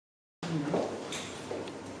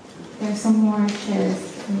There's some more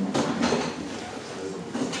chairs in the front.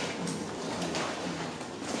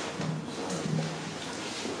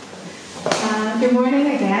 Good morning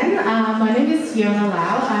again. My name is Fiona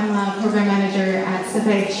Lau. I'm a program manager at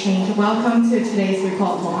Civic Exchange. Welcome to today's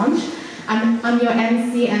report launch. I'm your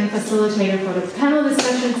MC and facilitator for the panel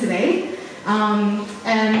discussion today. And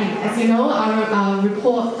as you know, our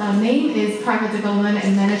report name is Private Development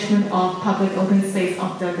and Management of Public Open Space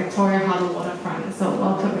of the Victoria Harbour Waterfront. So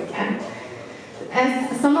welcome again.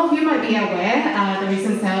 As some of you might be aware, the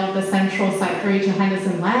recent sale of the Central Site 3 to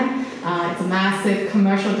Henderson Land, it's a massive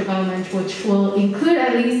commercial development which will include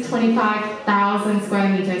at least 25,000 square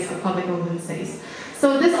meters of public open space.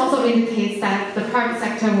 So this also indicates that the private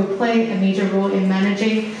sector will play a major role in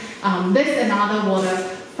managing this and other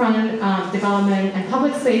waterfront development and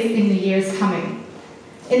public space in the years coming.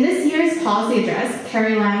 In this year's policy address,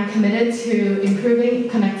 Carine Lai committed to improving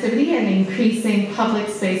connectivity and increasing public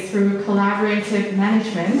space through collaborative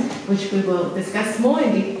management, which we will discuss more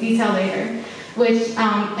in detail later.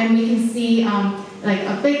 And we can see like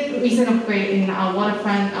a big recent upgrade in our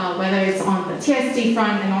waterfront, whether it's on the TSD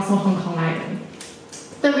front and also Hong Kong Island.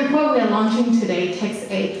 The report we are launching today takes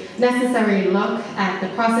a necessary look at the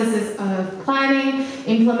processes of planning,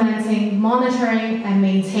 implementing, monitoring, and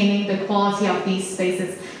maintaining the quality of these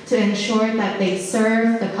spaces to ensure that they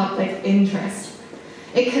serve the public interest.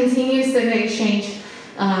 It continues Civic Exchange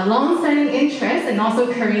long-standing interest and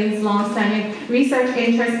also Carine's long-standing research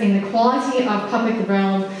interest in the quality of public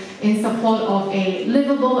realm in support of a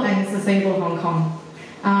livable and sustainable Hong Kong.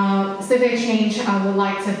 Civic Exchange would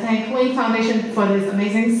like to thank Wayne Foundation for this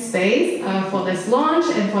amazing space, for this launch,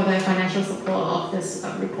 and for the financial support of this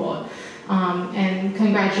report. And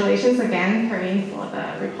congratulations again, Carine, for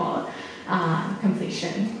the report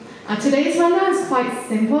completion. Today's rundown is quite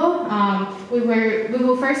simple. We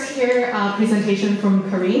will first hear a presentation from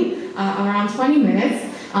Carine, around 20 minutes,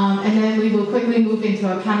 and then we will quickly move into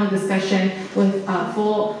a panel discussion with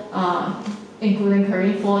including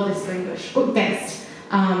Carine, 4 distinguished guests.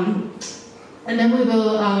 And then we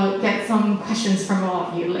will get some questions from all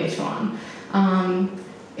of you later on.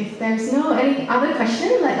 If there's no any other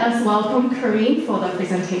question, let us welcome Carine for the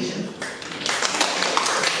presentation.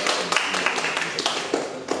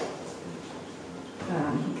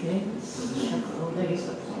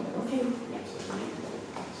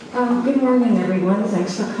 Good morning, everyone.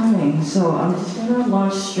 Thanks for coming. So I'm just going to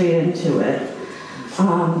launch straight into it.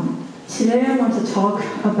 Today I want to talk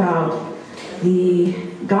about the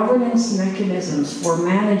governance mechanisms for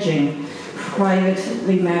managing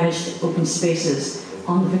privately managed open spaces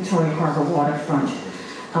on the Victoria Harbour Waterfront,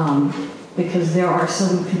 because there are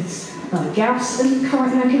some gaps in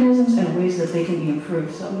current mechanisms and ways that they can be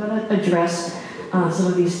improved. So I'm going to address some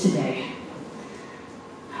of these today.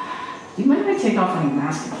 Do you mind if I take off my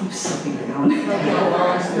mask? It keeps slipping around.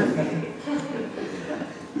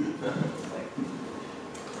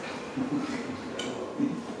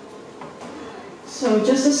 So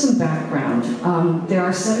just as some background, there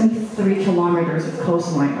are 73 kilometers of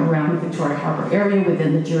coastline around the Victoria Harbour area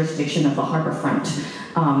within the jurisdiction of the Harbourfront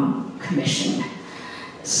Commission.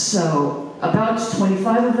 So about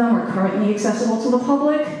 25 of them are currently accessible to the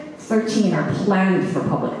public, 13 are planned for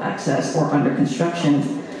public access or under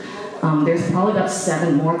construction. There's probably about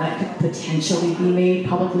 7 more that could potentially be made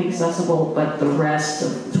publicly accessible, but the rest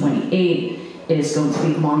of 28 is going to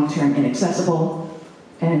be long-term inaccessible.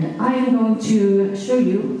 And I am going to show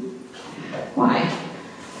you why.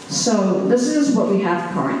 So this is what we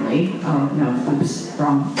have currently. Oh, no, oops,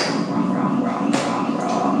 wrong.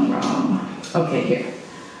 Okay, here.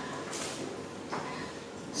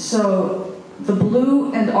 So the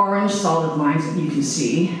blue and orange solid lines that you can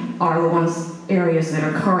see are the areas that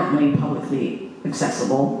are currently publicly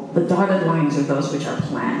accessible. The dotted lines are those which are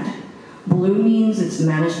planned. Blue means it's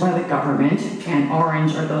managed by the government, and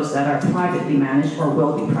orange are those that are privately managed or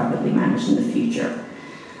will be privately managed in the future.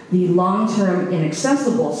 The long-term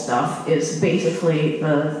inaccessible stuff is basically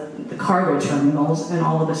the cargo terminals and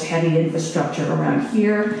all of this heavy infrastructure around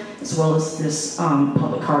here, as well as this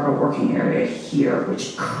public cargo working area here,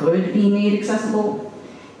 which could be made accessible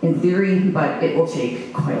in theory, but it will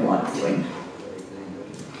take quite a lot of doing.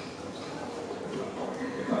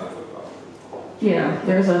 Yeah,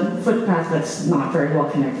 there's a footpath that's not very well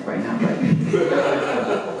connected right now, but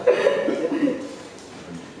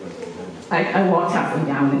I walked halfway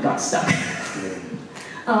down and got stuck.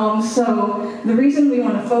 So the reason we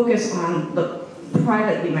want to focus on the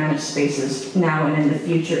privately managed spaces now and in the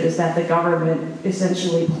future is that the government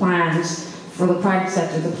essentially plans for the private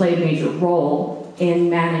sector to play a major role in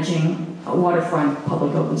managing waterfront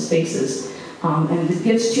public open spaces. And it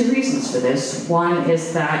gives 2 reasons for this. One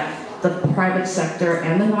is that but the private sector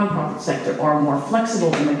and the nonprofit sector are more flexible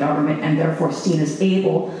than the government and therefore seen as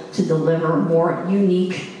able to deliver more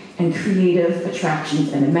unique and creative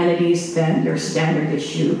attractions and amenities than your standard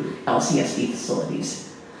issue LCSD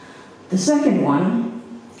facilities. The second one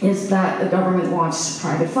is that the government wants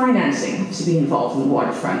private financing to be involved in the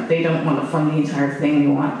waterfront. They don't want to fund the entire thing. They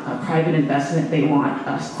want private investment. They want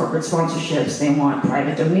corporate sponsorships. They want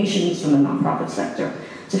private donations from the nonprofit sector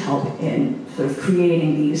to help in sort of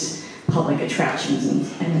creating these public attractions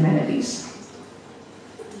and amenities.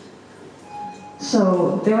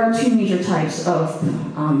 So there are two major types of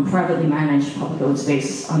privately managed public owned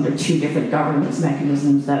spaces under two different governance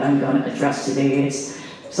mechanisms that I'm going to address today.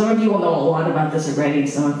 Some of you will know a lot about this already,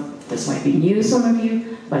 some of this might be new to some of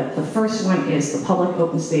you, but the first one is the public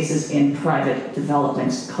open spaces in private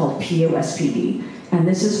developments called POSPD. And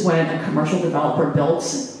this is when a commercial developer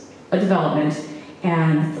builds a development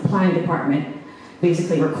and the planning department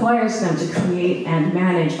basically requires them to create and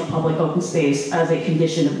manage a public open space as a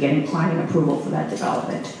condition of getting planning approval for that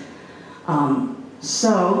development.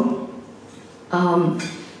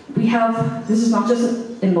 We have, this is not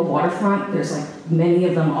just in the waterfront, there's like many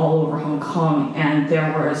of them all over Hong Kong, and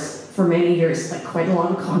there was, for many years, like quite a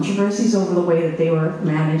lot of controversies over the way that they were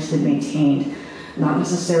managed and maintained. Not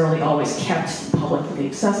necessarily always kept publicly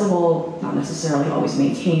accessible, not necessarily always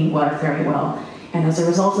maintained very well. And as a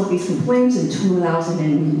result of these complaints, in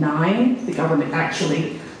 2009, the government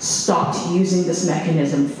actually stopped using this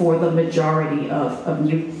mechanism for the majority of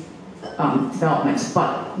new developments.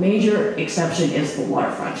 But major exception is the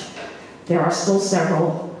waterfront. There are still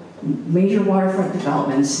several major waterfront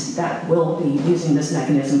developments that will be using this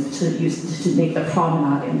mechanism to make the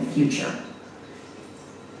promenade in the future.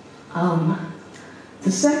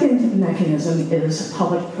 The second mechanism is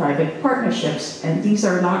public-private partnerships, and these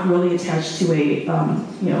are not really attached to a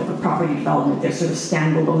property development. They're sort of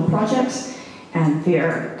standalone projects, and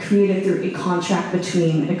they're created through a contract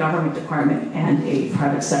between a government department and a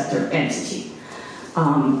private sector entity.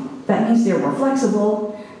 That means they're more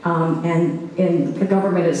flexible, and the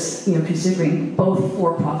government is considering both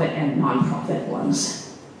for-profit and non-profit ones.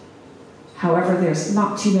 However, there's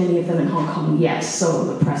not too many of them in Hong Kong yet, so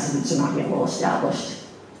the precedents are not yet well established.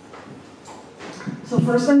 So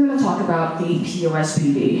first I'm going to talk about the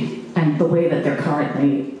POSPD and the way that they're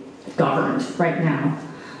currently governed right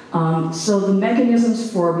now. So the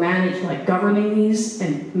mechanisms for governing these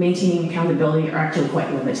and maintaining accountability are actually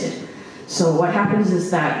quite limited. So what happens is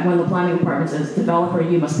that when the planning department says, developer,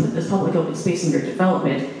 you must put this public open space in your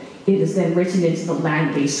development, it is then written into the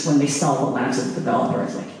land lease when they sell the land to the developer.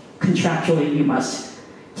 It's like, contractually, you must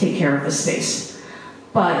take care of the space.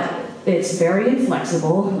 But it's very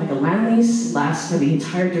inflexible. Like a land lease lasts for the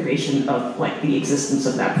entire duration of the existence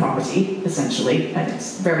of that property, essentially, and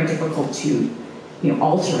it's very difficult to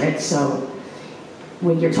alter it. So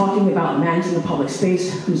when you're talking about managing a public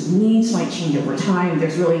space whose needs might change over time,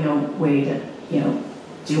 there's really no way to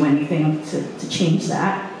do anything to change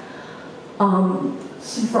that.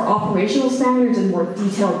 So for operational standards and more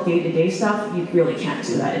detailed day-to-day stuff, you really can't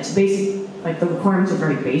do that. It's basic, the requirements are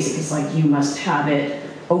very basic. It's you must have it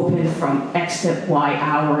open from X to Y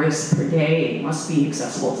hours per day. It must be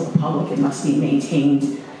accessible to the public. It must be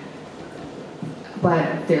maintained.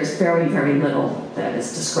 But there's very, very little that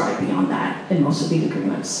is described beyond that in most of the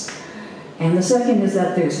agreements. And the second is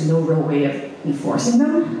that there's no real way of enforcing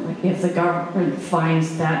them. If the government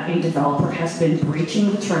finds that a developer has been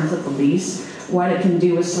breaching the terms of the lease, what it can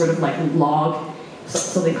do is sort of log,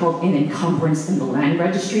 so they call it an encumbrance in the land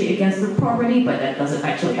registry against the property, but that doesn't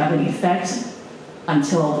actually have any effect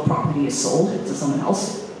until the property is sold to someone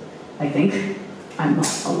else, I think. I'm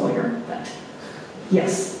not a lawyer, but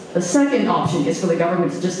yes. The second option is for the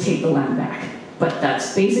government to just take the land back, but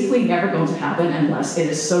that's basically never going to happen unless it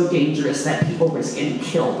is so dangerous that people risk getting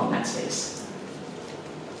killed on that space.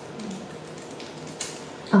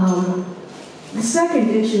 The second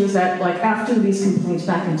issue is that, after these complaints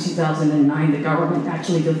back in 2009, the government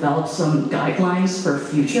actually developed some guidelines for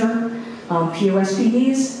future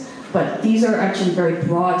POSPDs, but these are actually very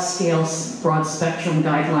broad-scale, broad-spectrum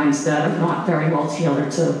guidelines that are not very well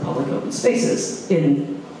tailored to public open spaces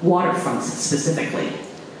in waterfronts specifically.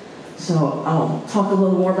 So I'll talk a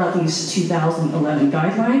little more about these 2011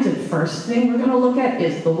 guidelines, and the first thing we're going to look at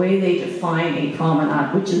is the way they define a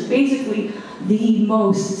promenade, which is basically the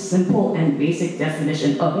most simple and basic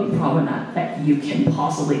definition of a promenade that you can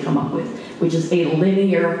possibly come up with, which is a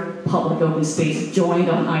linear public open space joined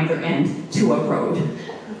on either end to a road.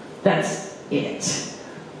 That's it.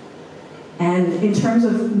 And in terms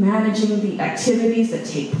of managing the activities that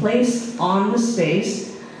take place on the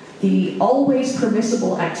space, The always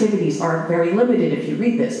permissible activities are very limited if you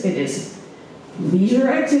read this. It is leisure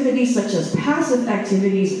activities such as passive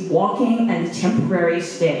activities, walking, and temporary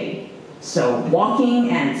stay. So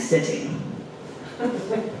walking and sitting.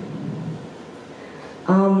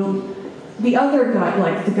 The other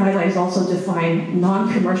the guidelines also define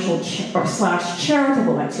non-commercial or /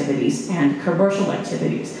 charitable activities and commercial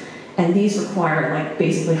activities. And these require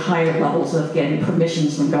basically higher levels of getting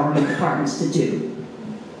permissions from government departments to do.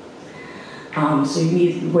 So you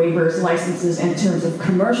need waivers, licenses, and in terms of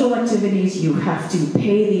commercial activities, you have to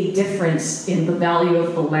pay the difference in the value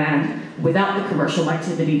of the land without the commercial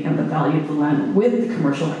activity and the value of the land with the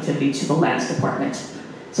commercial activity to the lands department.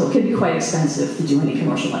 So it can be quite expensive to do any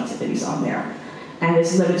commercial activities on there. And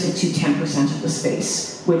it's limited to 10% of the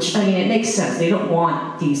space, which, I mean, it makes sense. They don't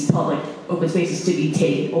want these public open spaces to be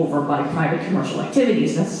taken over by private commercial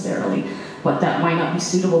activities necessarily, but that might not be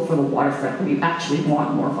suitable for the waterfront where you actually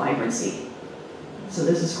want more vibrancy. So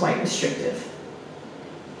this is quite restrictive.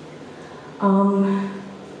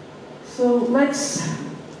 So let's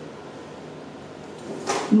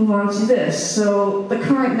move on to this. So the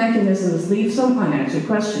current mechanisms leave some unanswered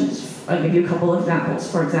questions. I'll give you a couple examples.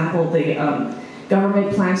 For example, the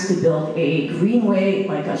government plans to build a greenway,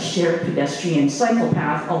 like a shared pedestrian cycle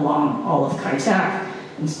path along all of Kai Tak,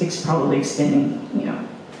 and it's probably extending,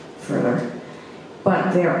 further.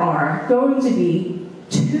 But there are going to be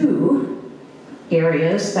 2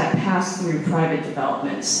 areas that pass through private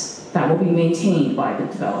developments that will be maintained by the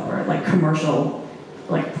developer, like commercial,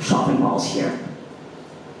 like shopping malls here.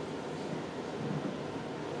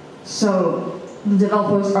 So the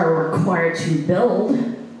developers are required to build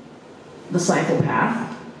the cycle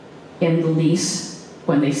path in the lease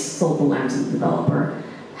when they sold the land to the developer.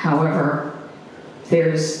 However,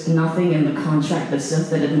 there's nothing in the contract that says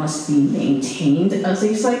that it must be maintained as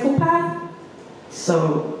a cycle path.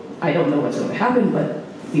 So I don't know what's going to happen, but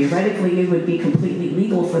theoretically it would be completely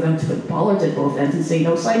legal for them to put bollards at both ends and say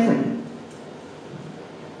no cycling.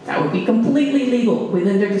 That would be completely legal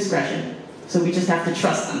within their discretion. So we just have to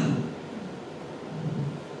trust them.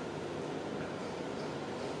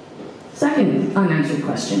 Second unanswered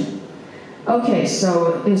question. Okay,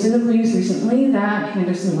 so it was in the news recently that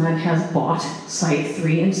Henderson Land has bought Site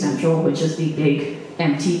 3 in Central, which is the big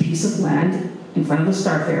empty piece of land in front of the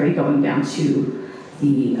Star Ferry going down to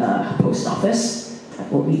the post office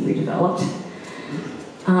that will be redeveloped.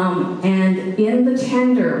 And in the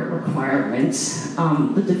tender requirements,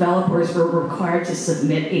 the developers were required to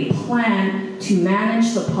submit a plan to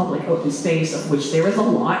manage the public open space, of which there is a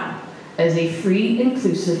lot, as a free,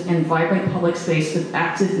 inclusive, and vibrant public space with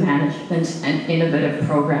active management and innovative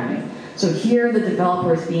programming. So here the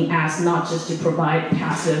developer is being asked not just to provide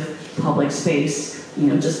passive public space,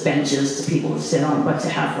 just benches to people to sit on, but to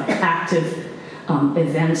have active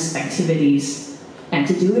events, activities, and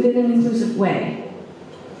to do it in an inclusive way.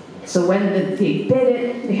 So when they bid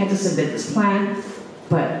it, they had to submit this plan,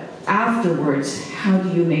 but afterwards, how do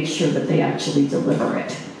you make sure that they actually deliver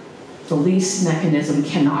it? The lease mechanism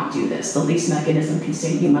cannot do this. The lease mechanism can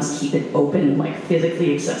say you must keep it open, like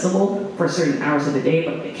physically accessible for certain hours of the day,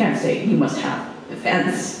 but it can't say you must have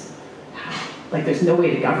events. Like there's no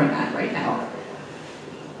way to govern that right now.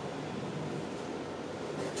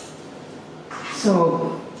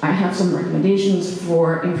 So I have some recommendations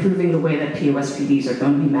for improving the way that POSPDs are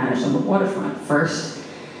going to be managed on the waterfront. First,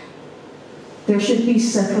 there should be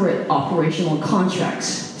separate operational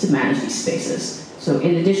contracts to manage these spaces. So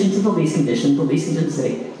in addition to the lease conditions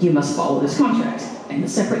say, you must follow this contract. And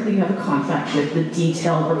separately, you have a contract with the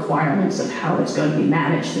detailed requirements of how it's going to be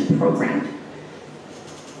managed and programmed.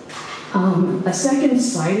 A second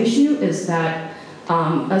side issue is that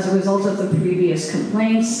as a result of the previous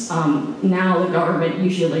complaints, now the government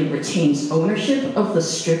usually retains ownership of the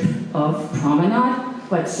strip of promenade,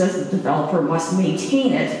 but says the developer must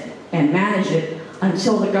maintain it and manage it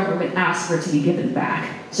until the government asks for it to be given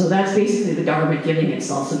back. So that's basically the government giving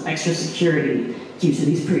itself some extra security due to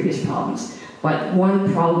these previous problems. But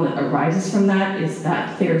one problem that arises from that is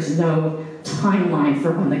that there's no timeline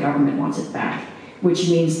for when the government wants it back, which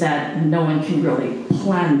means that no one can really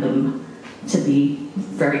plan them to be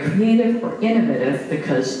very creative or innovative,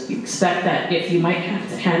 because you expect that if you might have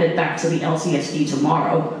to hand it back to the LCSD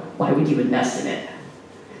tomorrow, why would you invest in it?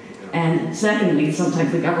 And secondly,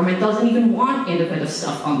 sometimes the government doesn't even want innovative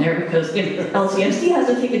stuff on there, because if LCSD has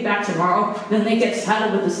to take it back tomorrow, then they get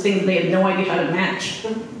saddled with this thing they have no idea how to manage.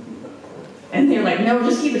 And they're like, no,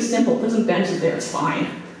 just keep it simple. Put some benches there, it's fine.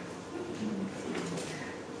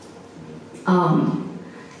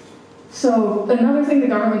 So another thing the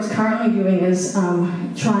government's currently doing is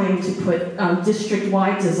trying to put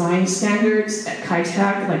district-wide design standards at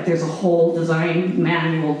KaiTak. Like there's a whole design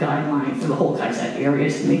manual guideline for the whole KaiTak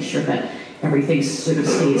area to make sure that everything sort of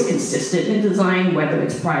stays consistent in design, whether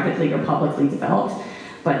it's privately or publicly developed.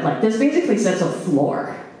 But like this basically sets a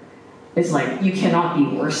floor. It's like you cannot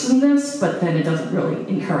be worse than this, but then it doesn't really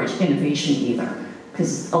encourage innovation either,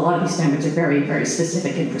 because a lot of these standards are very, very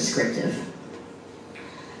specific and prescriptive.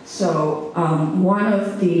 So one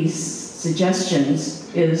of these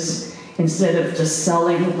suggestions is, instead of just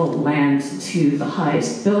selling the land to the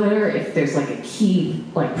highest bidder, if there's like a key,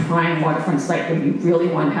 like prime waterfront site where you really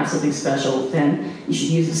want to have something special, then you should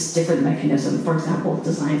use this different mechanism. For example,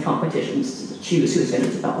 design competitions to choose who's going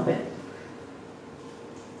to develop it.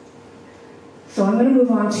 So I'm going to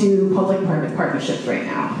move on to public-private partnerships right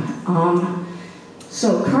now.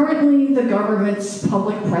 So currently, the government's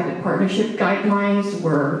public-private partnership guidelines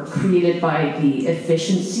were created by the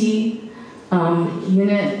efficiency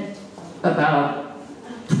unit about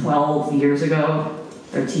 12 years ago,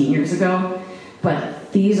 13 years ago.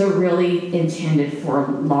 But these are really intended for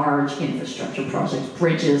large infrastructure projects,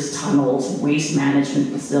 bridges, tunnels, waste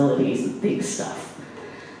management facilities, big stuff,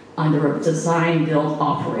 under a design, build,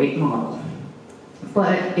 operate model.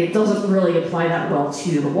 But it doesn't really apply that well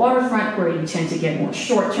to the waterfront, where you tend to get more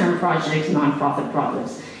short-term projects, nonprofit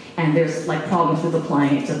projects. And there's like problems with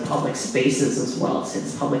applying it to public spaces as well,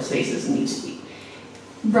 since public spaces need to be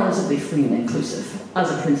relatively free and inclusive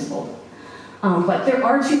as a principle. But there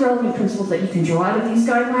are two relevant principles that you can draw out of these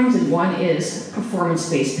guidelines, and one is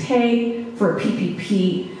performance-based pay. For a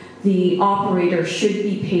PPP, the operator should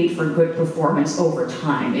be paid for good performance over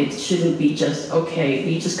time. It shouldn't be just, okay,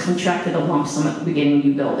 we just contracted a lump sum at the beginning,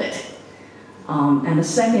 you build it. And the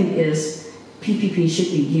second is PPP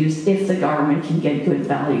should be used if the government can get good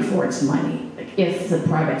value for its money. Like if the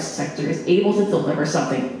private sector is able to deliver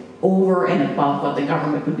something over and above what the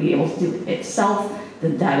government would be able to do itself,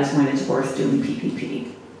 then that is when it's worth doing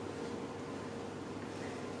PPP.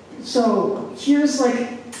 So here's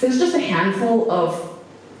there's just a handful of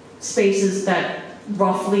spaces that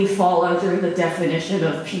roughly fall under the definition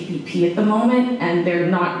of PPP at the moment, and they're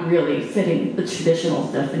not really fitting the traditional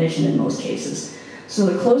definition in most cases. So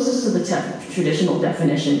the closest to the traditional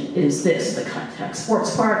definition is this, the KaiTak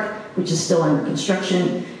Sports Park, which is still under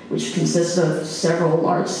construction, which consists of several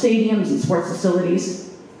large stadiums and sports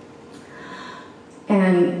facilities.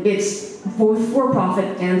 And it's both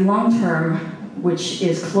for-profit and long-term, which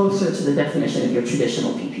is closer to the definition of your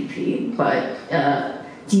traditional PPP, but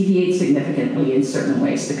deviates significantly in certain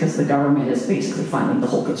ways because the government is basically funding the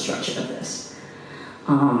whole construction of this.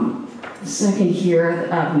 Second here,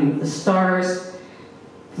 the Avenue of the Stars,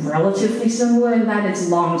 relatively similar in that it's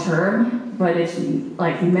long-term, but it's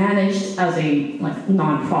like managed as a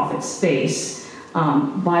non-profit space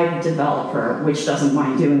by the developer, which doesn't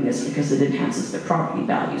mind doing this because it enhances their property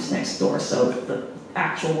values next door. So the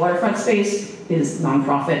actual waterfront space is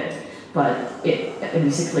non-profit, but it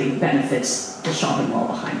basically benefits the shopping mall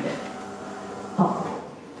behind it.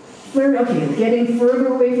 Okay, getting further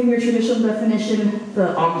away from your traditional definition,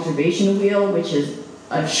 the observation wheel, which is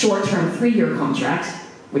a short-term 3-year contract,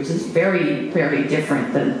 which is very, very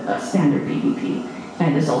different than a standard PPP,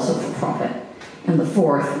 and is also for profit. And the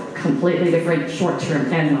fourth, completely different,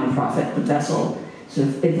 short-term and non-profit, the vessel, sort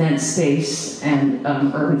of event space and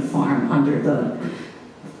urban farm under the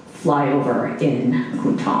flyover in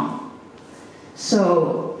Kuntong.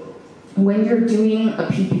 So when you're doing a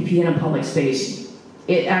PPP in a public space,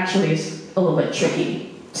 it actually is a little bit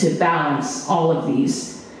tricky to balance all of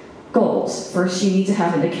these goals. First, you need to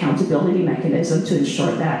have an accountability mechanism to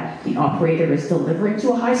ensure that the operator is delivering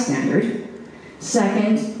to a high standard.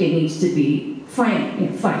 Second, it needs to be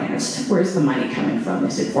financed. Where's the money coming from?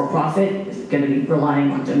 Is it for-profit? Is it going to be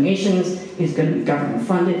relying on donations? Is it going to be government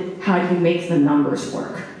funded? How do you make the numbers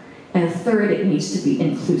work? And third, it needs to be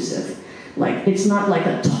inclusive. Like, it's not like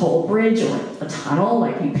a toll bridge or a tunnel,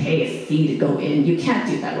 like you pay a fee to go in. You can't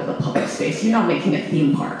do that with a public space. You're not making a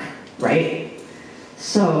theme park, right?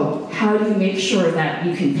 So how do you make sure that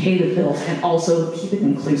you can pay the bills and also keep it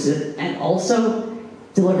inclusive and also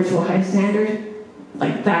deliver to a high standard?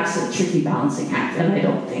 Like, that's a tricky balancing act, and I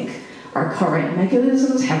don't think our current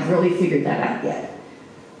mechanisms have really figured that out yet.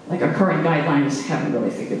 Like, our current guidelines haven't really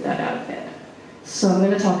figured that out yet. So I'm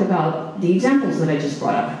going to talk about the examples that I just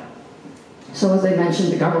brought up. So as I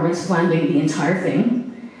mentioned, the government's funding the entire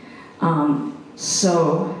thing.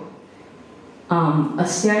 A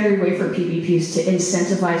standard way for PPPs to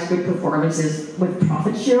incentivize good performances with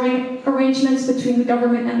profit-sharing arrangements between the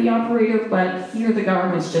government and the operator, but here the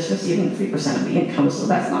government's just receiving 3% of the income, so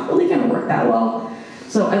that's not really going to work that well.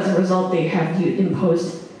 So as a result, they have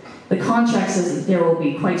imposed, the contract says that there will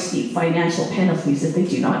be quite steep financial penalties if they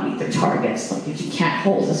do not meet their targets. Like if you can't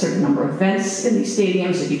hold a certain number of events in these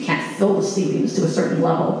stadiums, if you can't fill the stadiums to a certain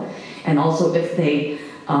level, and also if they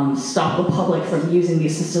stop the public from using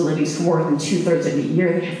these facilities for more than 2/3 of the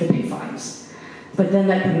year, they have to pay fines. But then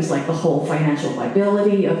that brings like the whole financial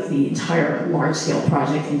viability of the entire large-scale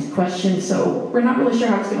project into question, so we're not really sure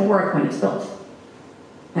how it's going to work when it's built.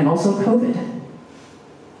 And also COVID.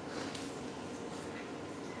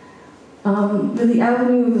 With the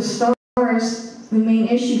Avenue of the Stars, the main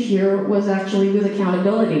issue here was actually with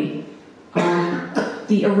accountability.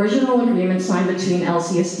 The original agreement signed between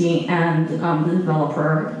LCSD and the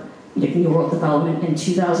developer, New World Development, in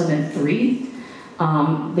 2003,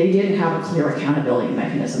 they didn't have a clear accountability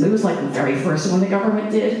mechanism. It was like the very first one the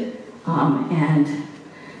government did, and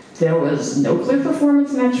there was no clear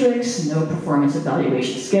performance metrics, no performance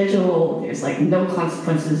evaluation schedule, there's like no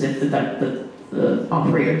consequences if the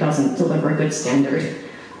operator doesn't deliver a good standard.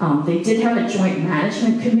 They did have a joint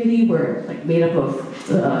management committee where, like, made up of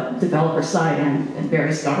the developer side and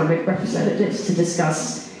various government representatives to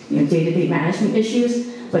discuss, day-to-day management issues,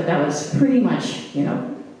 but that was pretty much,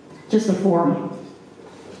 just a forum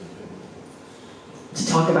to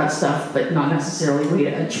talk about stuff, but not necessarily a way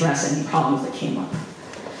to address any problems that came up.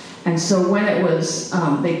 And so when it was,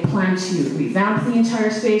 they planned to revamp the entire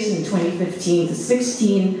space in 2015 to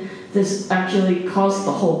 16, this actually caused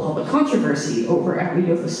the whole public controversy over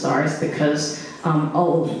Avenue of the Stars because a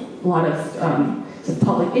lot of the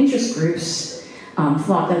public interest groups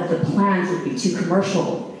thought that the plans would be too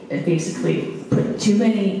commercial. It basically put too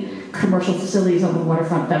many commercial facilities on the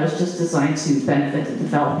waterfront that was just designed to benefit the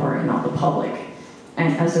developer and not the public.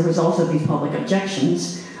 And as a result of these public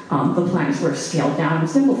objections, the plans were scaled down and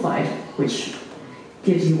simplified, which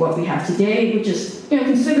gives you what we have today, which is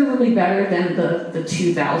considerably better than the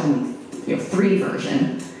 2003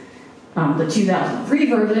 version. The 2003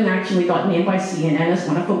 version actually got named by CNN as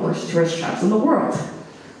one of the worst tourist traps in the world.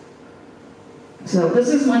 So this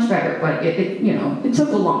is much better, but it took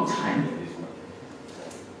a long time.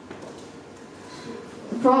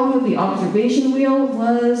 The problem with the observation wheel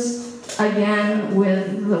was, again,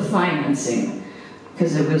 with the financing,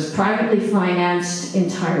 because it was privately financed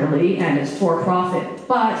entirely and it's for profit,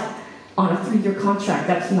 but on a 3-year contract,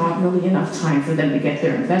 that's not really enough time for them to get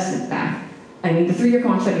their investment back. I mean, the 3-year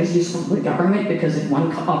contract is useful for the government because if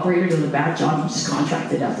one operator does a bad job, you just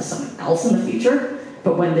contract it out to someone else in the future.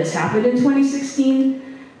 But when this happened in 2016,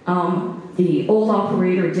 the old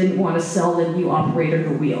operator didn't want to sell the new operator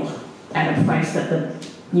the wheel at a price that the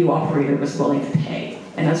new operator was willing to pay.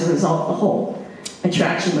 And as a result, the whole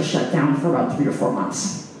attraction was shut down for about 3 or 4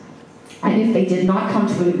 months. And if they did not come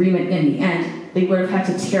to an agreement in the end, they would have had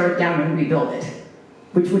to tear it down and rebuild it,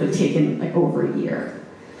 which would have taken like over a year.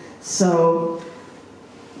 So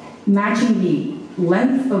matching the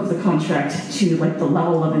length of the contract to like the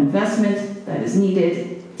level of investment that is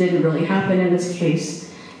needed didn't really happen in this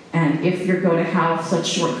case. And if you're going to have such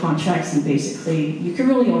short contracts, then basically you can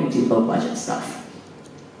really only do low budget stuff.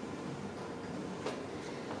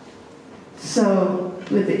 So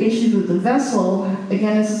with the issues with the vessel,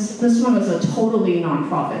 again, this one was a totally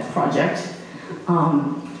nonprofit project.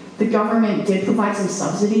 The government did provide some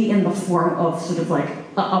subsidy in the form of sort of like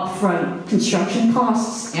upfront construction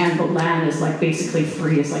costs, and the land is like basically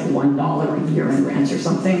free. It's like $1 a year in rent or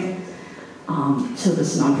something to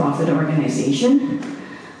this nonprofit organization.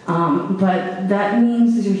 But that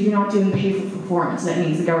means that if you're not doing pay for performance, that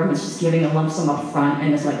means the government's just giving a lump sum up front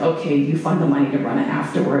and it's like, okay, you fund the money to run it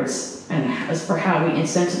afterwards. And as for how we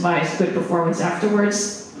incentivize good performance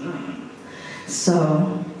afterwards,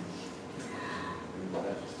 so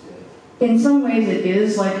in some ways it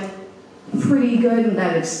is like pretty good in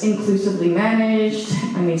that it's inclusively managed.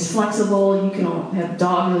 I mean, it's flexible. You can have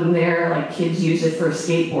dogs in there, like kids use it for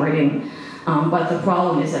skateboarding. But the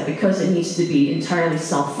problem is that because it needs to be entirely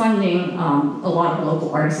self-funding, a lot of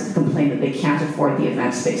local artists have complained that they can't afford the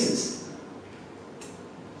event spaces.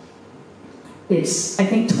 It's, I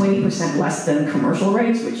think, 20% less than commercial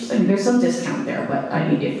rates, which, I mean, there's some discount there, but I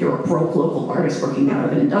mean, if you're a broke local artist working out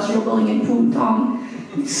of an industrial building in Poontong,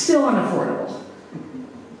 it's still unaffordable.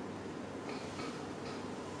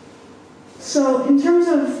 So in terms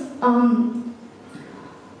of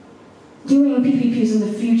doing PPPs in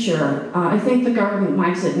the future, I think the government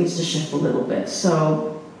mindset needs to shift a little bit.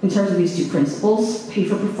 So in terms of these two principles, pay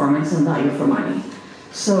for performance and value for money.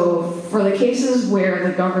 So for the cases where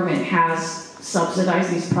the government has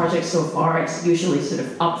subsidized these projects so far, it's usually sort of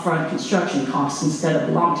upfront construction costs instead of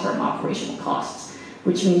long-term operational costs,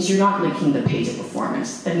 which means you're not linking the pay to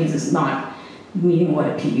performance. That means it's not meeting what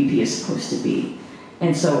a PPP is supposed to be.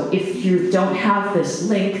 And so if you don't have this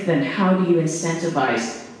link, then how do you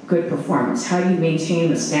incentivize good performance? How do you maintain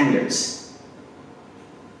the standards?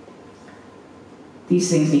 These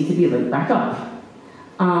things need to be linked back up.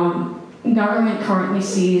 Government currently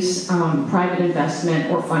sees private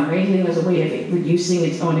investment or fundraising as a way of reducing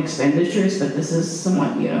its own expenditures, but this is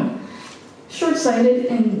somewhat, short-sighted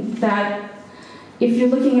in that if you're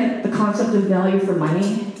looking at the concept of value for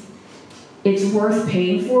money, it's worth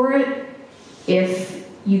paying for it if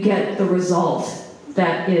you get the result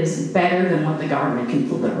that is better than what the government can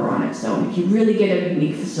deliver on its own. If you really get a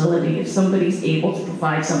unique facility, if somebody's able to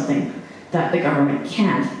provide something that the government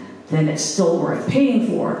can't, then it's still worth paying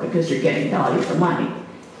for because you're getting value for money.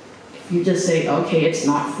 If you just say, okay, it's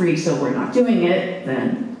not free, so we're not doing it,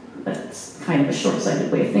 then that's kind of a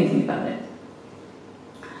short-sighted way of thinking about it.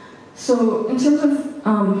 So in terms of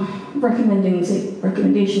recommendations for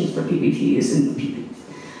PPPs and PPPs,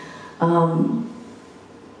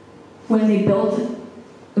 when they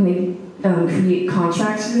create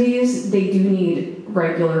contracts for these, they do need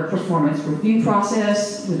regular performance review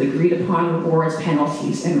process with agreed upon rewards,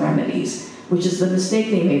 penalties, and remedies, which is the mistake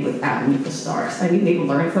they made with adding the stars. I mean, they've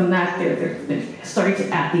learned from that. They're starting to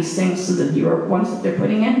add these things to the newer ones that they're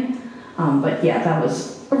putting in. But yeah, that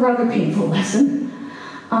was a rather painful lesson.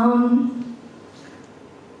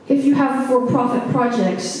 If you have for-profit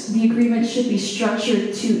projects, the agreement should be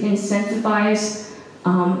structured to incentivize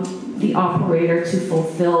the operator to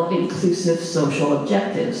fulfill inclusive social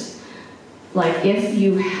objectives. Like if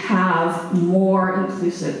you have more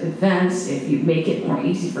inclusive events, if you make it more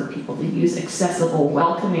easy for people to use accessible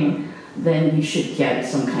welcoming, then you should get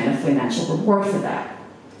some kind of financial reward for that.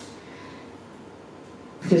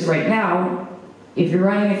 Because right now, if you're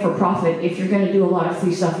running it for profit, if you're going to do a lot of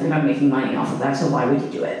free stuff, you're not making money off of that, so why would you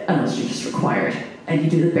do it? Unless you're just required, and you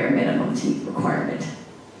do the bare minimum to meet the requirement.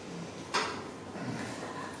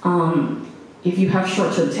 If you have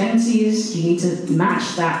short-term tenancies, you need to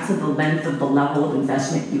match that to the length of the level of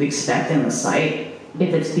investment you expect in the site.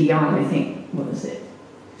 If it's beyond, I think,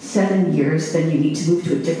 7 years, then you need to move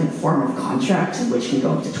to a different form of contract, which can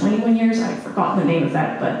go up to 21 years. I've forgotten the name of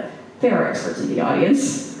that, but there are experts in the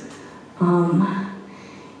audience.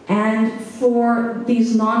 And for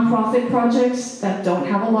these nonprofit projects that don't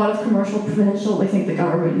have a lot of commercial potential, I think the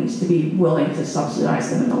government needs to be willing to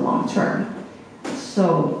subsidize them in the long term.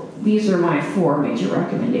 So these are my 4 major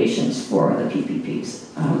recommendations for the PPPs.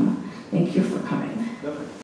 Thank you for coming.